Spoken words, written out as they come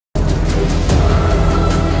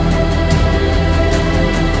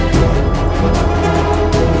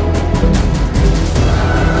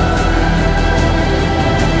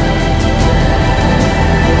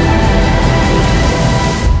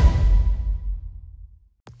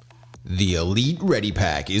The Elite Ready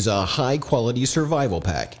Pack is a high-quality survival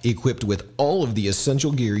pack equipped with all of the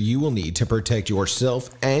essential gear you will need to protect yourself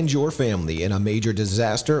and your family in a major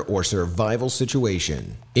disaster or survival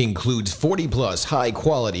situation. Includes 40+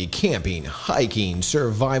 high-quality camping, hiking,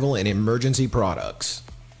 survival, and emergency products.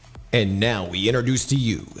 And now we introduce to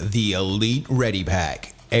you the Elite Ready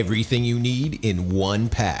Pack. Everything you need in one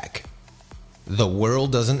pack. The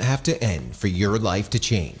world doesn't have to end for your life to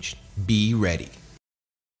change. Be ready.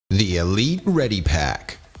 The Elite Ready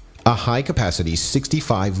Pack, a high-capacity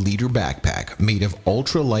 65-liter backpack made of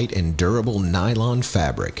ultra-light and durable nylon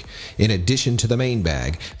fabric. In addition to the main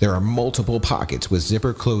bag, there are multiple pockets with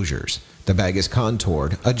zipper closures. The bag is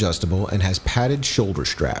contoured, adjustable, and has padded shoulder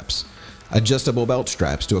straps. Adjustable belt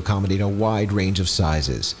straps to accommodate a wide range of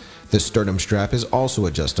sizes. The sternum strap is also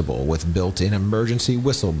adjustable with built-in emergency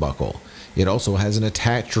whistle buckle. It also has an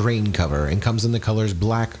attached rain cover and comes in the colors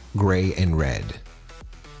black, gray, and red.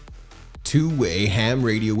 Two-way ham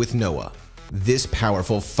radio with NOAA. This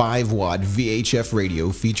powerful 5-watt VHF radio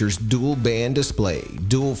features dual band display,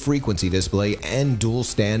 dual frequency display, and dual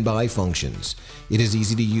standby functions. It is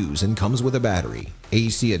easy to use and comes with a battery,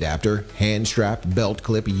 AC adapter, hand strap, belt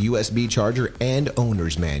clip, USB charger, and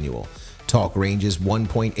owner's manual. Talk range is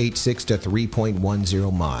 1.86 to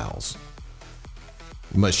 3.10 miles.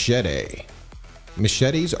 Machete.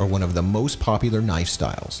 Machetes are one of the most popular knife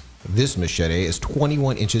styles. This machete is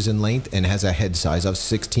 21 inches in length and has a head size of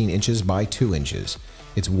 16 inches by 2 inches.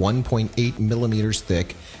 It's 1.8 millimeters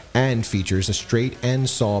thick and features a straight and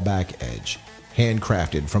sawback edge.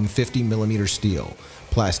 Handcrafted from 50 millimeter steel.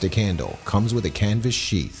 Plastic handle. Comes with a canvas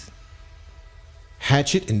sheath.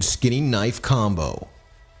 Hatchet and skinny knife combo.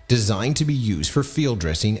 Designed to be used for field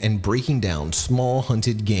dressing and breaking down small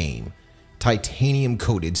hunted game. Titanium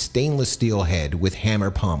coated stainless steel head with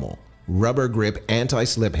hammer pommel. Rubber grip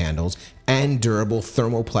anti-slip handles, and durable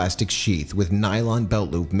thermoplastic sheath with nylon belt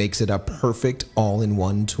loop makes it a perfect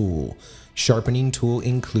all-in-one tool. Sharpening tool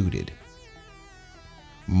included.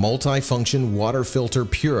 Multi-function water filter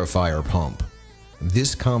purifier pump.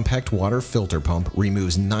 This compact water filter pump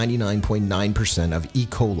removes 99.9% of E.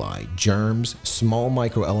 coli, germs, small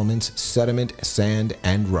microelements, sediment, sand,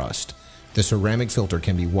 and rust. The ceramic filter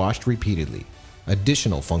can be washed repeatedly.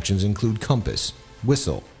 Additional functions include compass,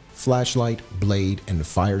 whistle, flashlight, blade, and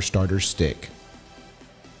fire starter stick.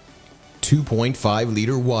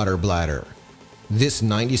 2.5-liter water bladder. This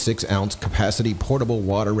 96-ounce capacity portable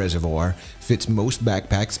water reservoir fits most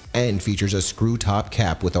backpacks and features a screw-top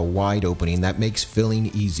cap with a wide opening that makes filling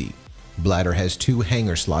easy. Bladder has 2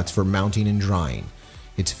 hanger slots for mounting and drying.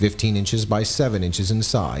 It's 15 inches by 7 inches in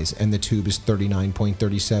size, and the tube is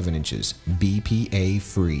 39.37 inches, BPA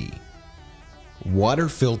free. Water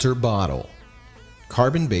filter bottle.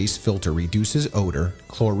 Carbon-based filter reduces odor,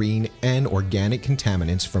 chlorine, and organic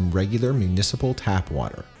contaminants from regular municipal tap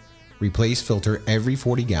water. Replace filter every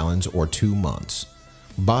 40 gallons or 2 months.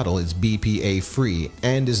 Bottle is BPA free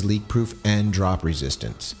and is leak-proof and drop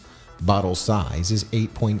resistant. Bottle size is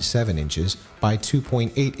 8.7 inches by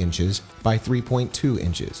 2.8 inches by 3.2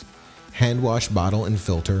 inches. Hand wash bottle and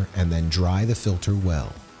filter and then dry the filter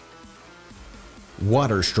well.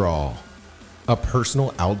 Water straw. A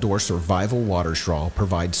personal outdoor survival water straw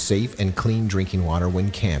provides safe and clean drinking water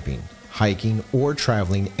when camping, hiking, or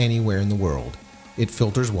traveling anywhere in the world. It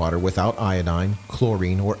filters water without iodine,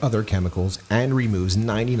 chlorine, or other chemicals and removes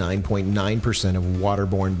 99.9% of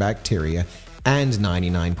waterborne bacteria and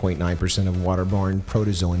 99.9% of waterborne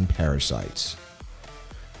protozoan parasites.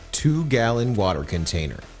 2-gallon water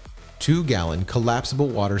container. 2-gallon collapsible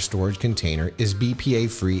water storage container is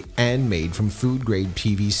BPA free and made from food-grade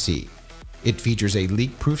PVC. It features a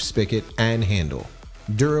leak-proof spigot and handle,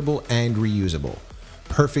 durable and reusable,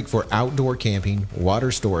 perfect for outdoor camping,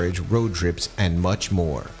 water storage, road trips, and much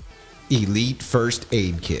more. Elite First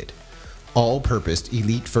Aid Kit. All-purpose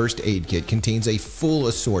Elite First Aid Kit contains a full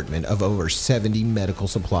assortment of over 70 medical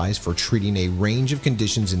supplies for treating a range of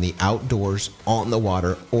conditions in the outdoors, on the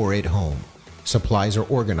water, or at home. Supplies are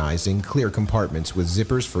organized in clear compartments with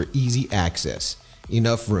zippers for easy access.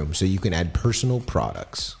 Enough room so you can add personal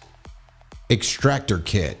products. Extractor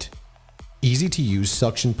Kit. Easy to use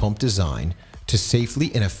suction pump design to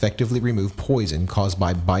safely and effectively remove poison caused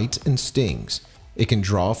by bites and stings. It can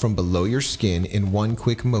draw from below your skin in one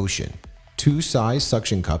quick motion. 2 size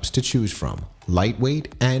suction cups to choose from,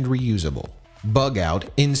 lightweight and reusable. Bug Out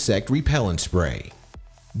Insect Repellent Spray.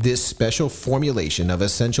 This special formulation of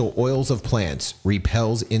essential oils of plants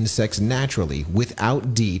repels insects naturally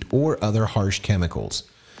without DEET or other harsh chemicals.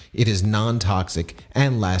 It is non-toxic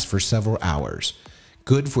and lasts for several hours.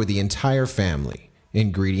 Good for the entire family.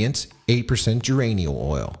 Ingredients: 8% geraniol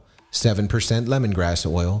oil, 7% lemongrass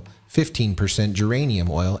oil, 15% geranium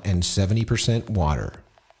oil, and 70% water.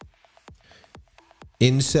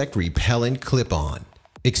 Insect repellent clip-on.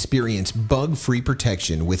 Experience bug-free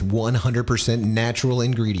protection with 100% natural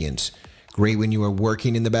ingredients. Great when you are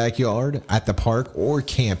working in the backyard, at the park, or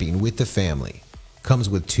camping with the family. Comes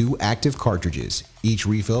with 2 active cartridges. Each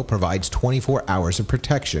refill provides 24 hours of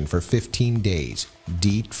protection for 15 days,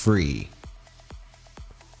 DEET-free.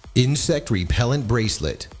 Insect repellent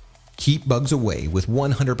bracelet. Keep bugs away with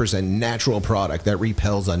 100% natural product that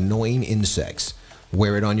repels annoying insects.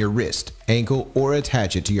 Wear it on your wrist, ankle, or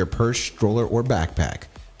attach it to your purse, stroller, or backpack.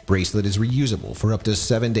 Bracelet is reusable for up to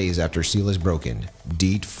 7 days after seal is broken,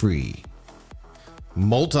 DEET-free.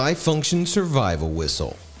 Multi-function survival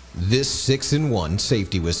whistle. This 6-in-1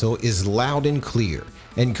 safety whistle is loud and clear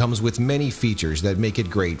and comes with many features that make it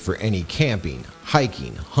great for any camping,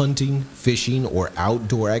 hiking, hunting, fishing, or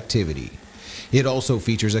outdoor activity. It also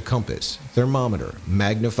features a compass, thermometer,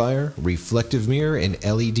 magnifier, reflective mirror, and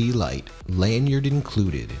LED light, lanyard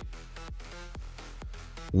included.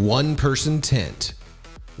 One-person tent.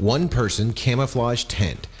 One-person camouflage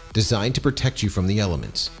tent designed to protect you from the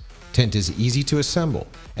elements. Tent is easy to assemble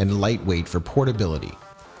and lightweight for portability.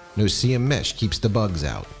 No-see-um mesh keeps the bugs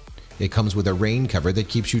out. It comes with a rain cover that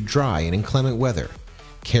keeps you dry in inclement weather,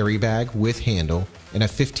 carry bag with handle, and a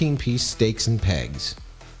 15-piece stakes and pegs.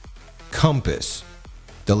 Compass.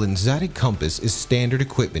 The Lensatic compass is standard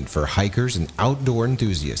equipment for hikers and outdoor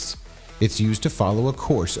enthusiasts. It's used to follow a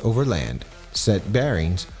course over land, set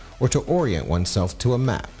bearings, or to orient oneself to a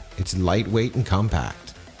map. It's lightweight and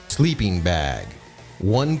compact. Sleeping bag.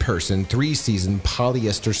 One-person, 3-season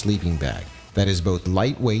polyester sleeping bag that is both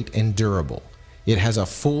lightweight and durable. It has a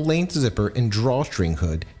full-length zipper and drawstring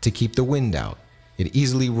hood to keep the wind out. It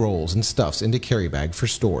easily rolls and stuffs into carry bag for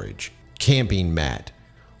storage. Camping mat.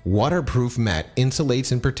 Waterproof mat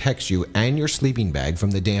insulates and protects you and your sleeping bag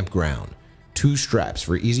from the damp ground. 2 straps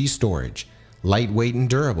for easy storage. Lightweight and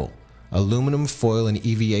durable. Aluminum foil and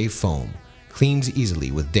EVA foam. Cleans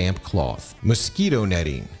easily with damp cloth. Mosquito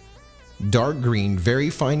netting. Dark green, very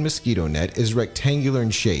fine mosquito net is rectangular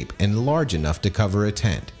in shape and large enough to cover a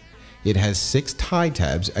tent. It has 6 tie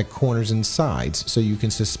tabs at corners and sides so you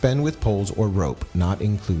can suspend with poles or rope, not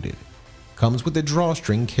included. Comes with a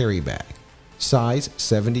drawstring carry bag. Size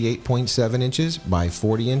 78.7 inches by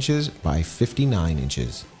 40 inches by 59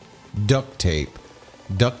 inches. Duct tape.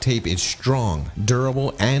 Duct tape is strong,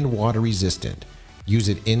 durable, and water resistant. Use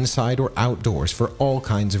it inside or outdoors for all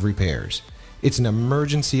kinds of repairs. It's an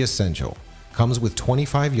emergency essential. Comes with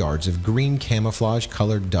 25 yards of green camouflage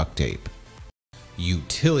colored duct tape.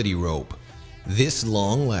 Utility rope. This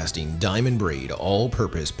long-lasting diamond braid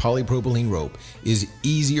all-purpose polypropylene rope is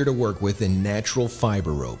easier to work with than natural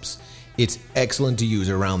fiber ropes. It's excellent to use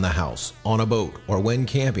around the house, on a boat, or when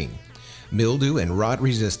camping. Mildew and rot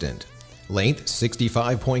resistant. Length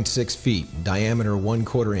 65.6 feet, diameter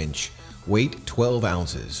 1/4 inch, weight 12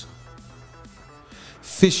 ounces.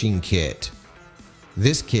 Fishing kit.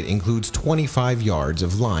 This kit includes 25 yards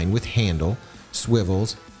of line with handle,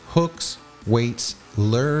 swivels, hooks, weights,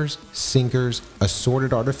 lures, sinkers,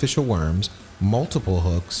 assorted artificial worms, multiple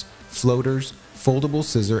hooks, floaters, foldable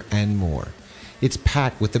scissor, and more. It's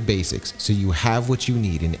packed with the basics so you have what you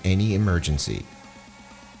need in any emergency.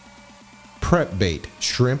 Prep bait,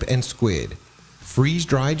 shrimp and squid.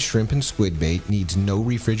 Freeze-dried shrimp and squid bait needs no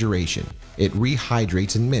refrigeration. It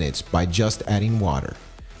rehydrates in minutes by just adding water.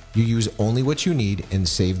 You use only what you need and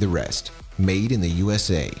save the rest. Made in the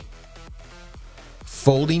USA.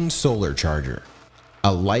 Folding solar charger.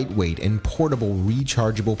 A lightweight and portable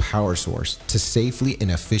rechargeable power source to safely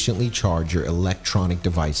and efficiently charge your electronic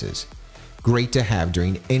devices. Great to have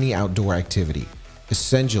during any outdoor activity.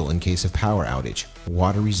 Essential in case of power outage.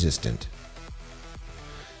 Water resistant.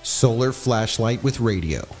 Solar flashlight with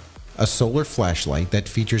radio. A solar flashlight that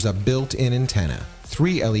features a built-in antenna,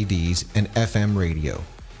 3 LEDs, and FM radio.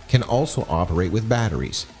 Can also operate with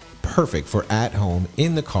batteries. Perfect for at home,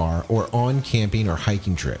 in the car, or on camping or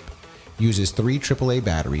hiking trip. Uses 3 AAA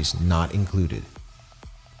batteries not included.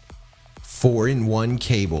 4-in-1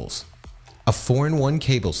 cables. A 4-in-1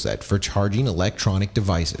 cable set for charging electronic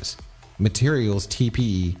devices. Materials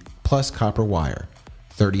TPE plus copper wire.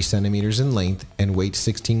 30 centimeters in length and weight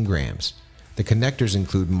 16 grams. The connectors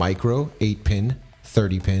include micro 8-pin,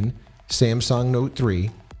 30-pin, Samsung Note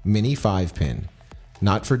 3, mini 5-pin.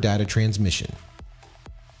 Not for data transmission.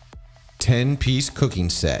 10-piece cooking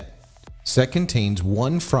set. Set contains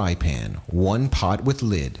 1 fry pan, 1 pot with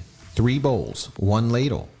lid, 3 bowls, 1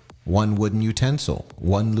 ladle, 1 wooden utensil,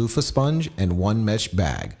 1 loofah sponge, and 1 mesh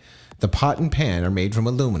bag. The pot and pan are made from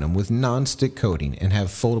aluminum with non-stick coating and have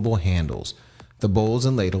foldable handles. The bowls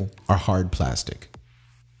and ladle are hard plastic.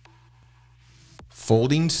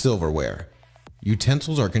 Folding silverware.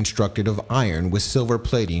 Utensils are constructed of iron with silver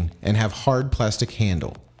plating and have hard plastic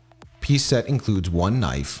handle. Piece set includes one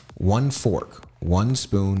knife, one fork, one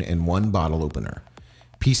spoon, and one bottle opener.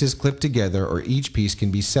 Pieces clipped together or each piece can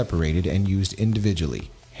be separated and used individually.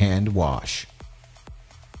 Hand wash.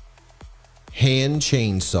 Hand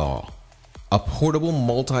chainsaw. A portable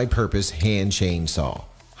multi-purpose hand chainsaw.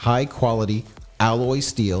 High quality alloy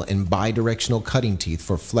steel and bidirectional cutting teeth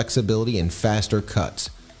for flexibility and faster cuts.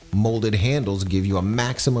 Molded handles give you a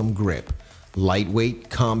maximum grip. Lightweight,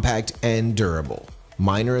 compact, and durable.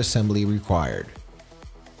 Minor assembly required.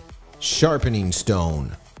 Sharpening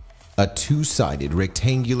stone. A two-sided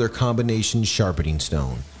rectangular combination sharpening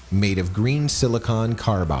stone made of green silicon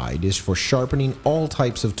carbide is for sharpening all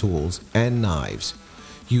types of tools and knives.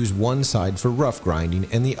 Use one side for rough grinding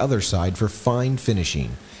and the other side for fine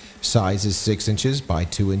finishing. Size is 6 inches by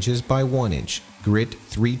 2 inches by 1 inch. Grit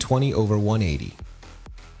 320/180.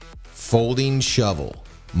 Folding shovel.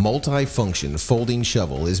 Multi-function folding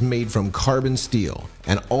shovel is made from carbon steel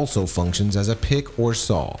and also functions as a pick or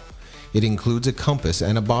saw. It includes a compass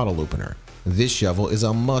and a bottle opener. This shovel is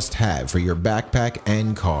a must-have for your backpack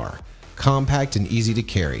and car. Compact and easy to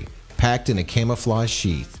carry, packed in a camouflage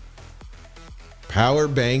sheath. Power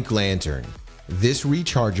bank lantern. This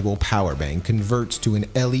rechargeable power bank converts to an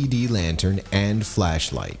LED lantern and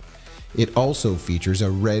flashlight. It also features a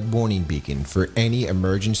red warning beacon for any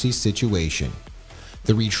emergency situation.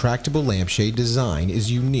 The retractable lampshade design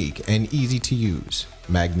is unique and easy to use.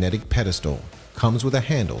 Magnetic pedestal. Comes with a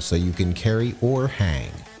handle so you can carry or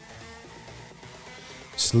hang.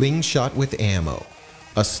 Slingshot with ammo.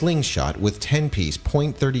 A slingshot with 10-piece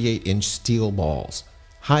 .38-inch steel balls.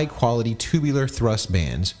 High-quality tubular thrust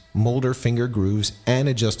bands, molder finger grooves, and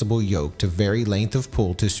adjustable yoke to vary length of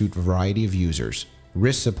pull to suit variety of users.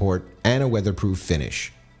 Wrist support and a weatherproof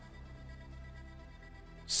finish.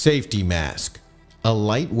 Safety mask. A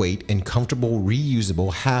lightweight and comfortable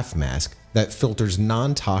reusable half mask that filters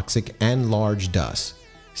non-toxic and large dust.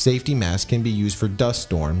 Safety masks can be used for dust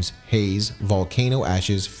storms, haze, volcano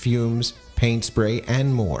ashes, fumes, paint spray,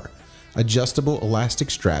 and more. Adjustable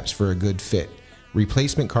elastic straps for a good fit.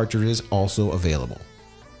 Replacement cartridges also available.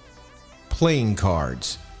 Playing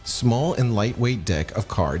cards. Small and lightweight deck of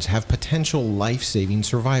cards have potential life-saving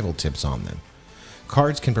survival tips on them.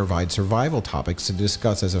 Cards can provide survival topics to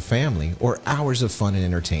discuss as a family or hours of fun and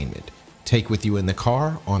entertainment. Take with you in the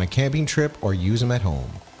car, on a camping trip, or use them at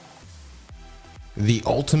home. The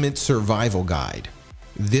Ultimate Survival Guide.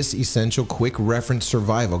 This essential quick reference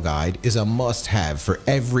survival guide is a must-have for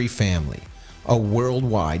every family. A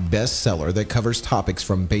worldwide bestseller that covers topics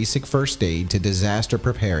from basic first aid to disaster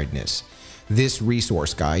preparedness. This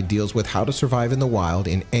resource guide deals with how to survive in the wild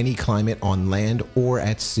in any climate on land or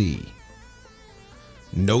at sea.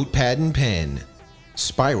 Notepad and pen.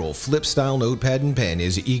 Spiral flip style notepad and pen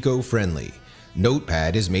is eco-friendly.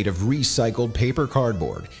 Notepad is made of recycled paper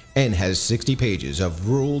cardboard and has 60 pages of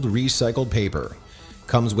ruled recycled paper.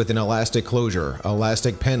 Comes with an elastic closure,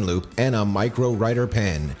 elastic pen loop, and a micro writer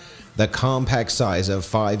pen. The compact size of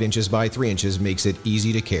 5 inches by 3 inches makes it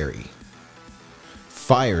easy to carry.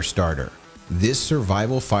 Fire starter. This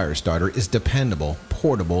survival fire starter is dependable,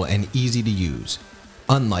 portable, and easy to use.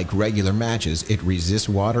 Unlike regular matches, it resists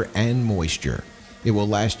water and moisture. It will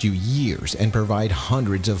last you years and provide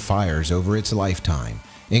hundreds of fires over its lifetime.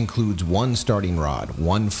 Includes one starting rod,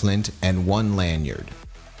 one flint, and one lanyard.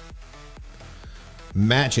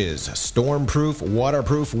 Matches. Stormproof,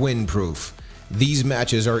 waterproof, windproof. These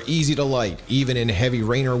matches are easy to light, even in heavy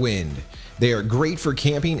rain or wind. They are great for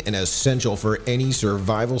camping and essential for any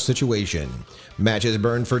survival situation. Matches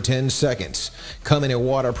burn for 10 seconds. Come in a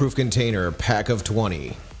waterproof container, pack of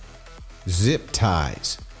 20. Zip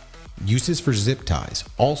ties. Uses for zip ties,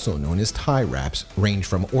 also known as tie wraps, range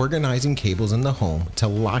from organizing cables in the home to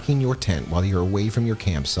locking your tent while you're away from your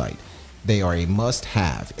campsite. They are a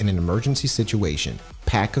must-have in an emergency situation.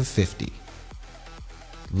 Pack of 50.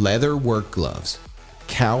 Leather work gloves.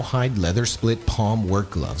 Cowhide leather split palm work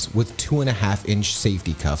gloves with 2.5-inch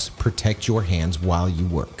safety cuffs protect your hands while you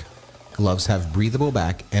work. Gloves have breathable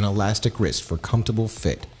back and elastic wrist for comfortable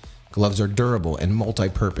fit. Gloves are durable and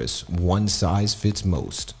multi-purpose. One size fits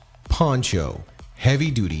most. Poncho.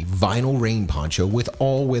 Heavy-duty vinyl rain poncho with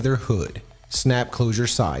all-weather hood. Snap closure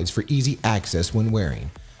sides for easy access when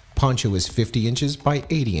wearing. Poncho is 50 inches by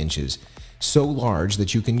 80 inches, so large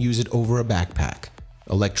that you can use it over a backpack.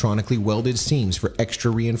 Electronically welded seams for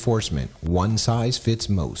extra reinforcement. One size fits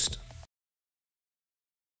most.